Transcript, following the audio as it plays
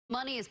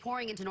Money is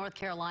pouring into North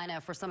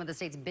Carolina for some of the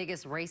state's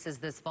biggest races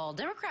this fall.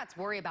 Democrats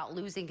worry about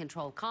losing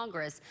control of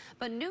Congress,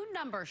 but new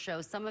numbers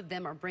show some of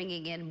them are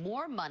bringing in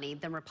more money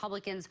than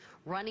Republicans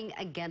running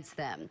against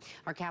them.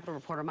 Our Capitol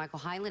reporter Michael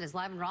Hyland is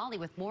live in Raleigh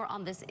with more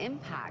on this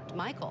impact.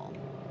 Michael.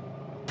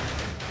 And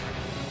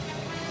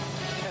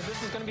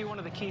this is going to be one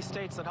of the key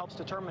states that helps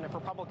determine if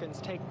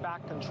Republicans take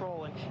back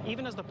control. And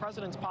even as the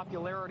president's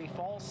popularity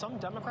falls, some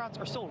Democrats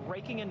are still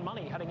raking in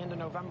money heading into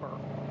November.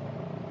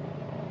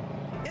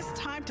 It's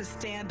time to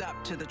stand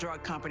up to the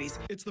drug companies.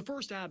 It's the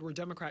first ad where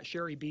Democrat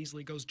Cheri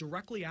Beasley goes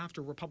directly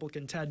after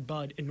Republican Ted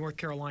Budd in North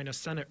Carolina's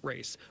Senate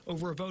race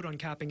over a vote on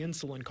capping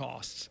insulin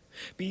costs.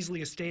 Beasley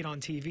has stayed on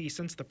TV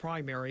since the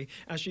primary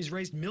as she's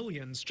raised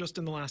millions just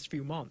in the last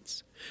few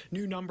months.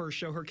 New numbers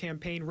show her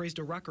campaign raised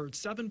a record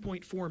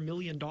 $7.4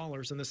 million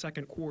in the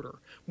second quarter,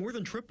 more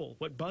than triple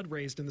what Budd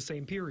raised in the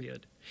same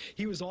period.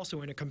 He was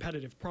also in a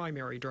competitive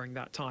primary during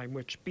that time,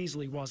 which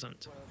Beasley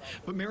wasn't.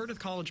 But Meredith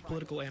College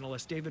political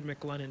analyst David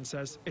McLennan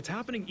says it's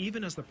happening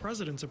even as the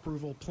president's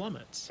approval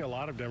plummets. A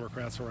lot of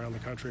Democrats around the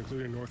country,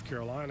 including North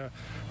Carolina,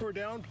 who are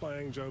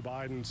downplaying Joe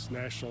Biden's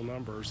national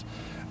numbers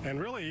and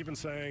really even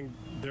saying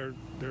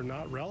they're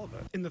not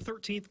relevant. In the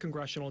 13th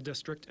congressional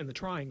district in the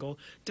Triangle,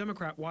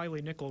 Democrat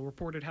Wiley Nickel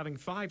reported having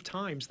 5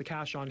 times the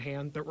cash on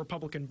hand that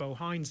Republican Bo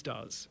Hines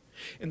does.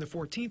 In the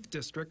 14th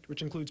district,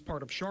 which includes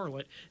part of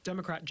Charlotte,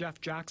 Democrat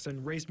Jeff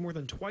Jackson raised more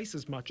than twice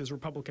as much as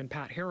Republican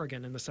Pat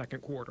Harrigan in the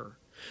second quarter.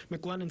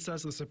 McLennan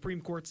says the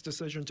Supreme Court's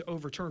decision to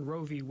overturn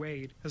Roe v.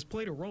 Wade has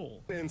played a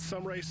role. In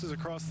some races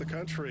across the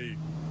country,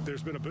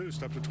 there's been a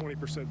boost, up to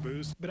 20%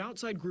 boost. But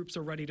outside groups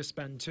are ready to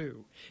spend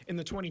too. In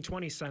the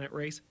 2020 Senate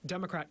race,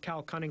 Democrat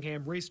Cal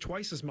Cunningham raised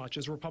twice as much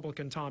as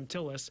Republican Thom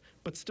Tillis,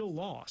 but still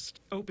lost.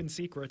 Open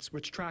Secrets,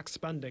 which tracks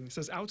spending,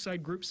 says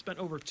outside groups spent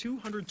over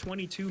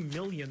 $222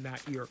 million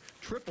that year,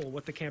 triple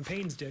what the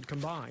campaigns did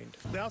combined.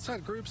 The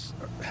outside groups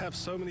have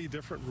so many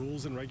different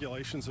rules and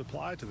regulations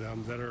applied to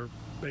them that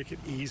make it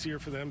easier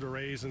for them to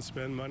raise and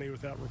spend money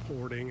without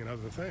reporting and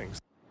other things.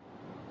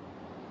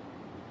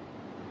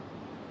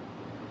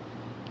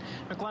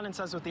 McLennan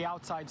says with the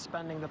outside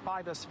spending that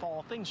by this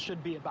fall, things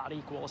should be about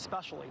equal,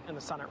 especially in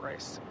the Senate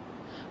race.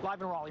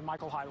 Live in Raleigh,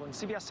 Michael Hyland,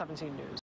 CBS 17 News.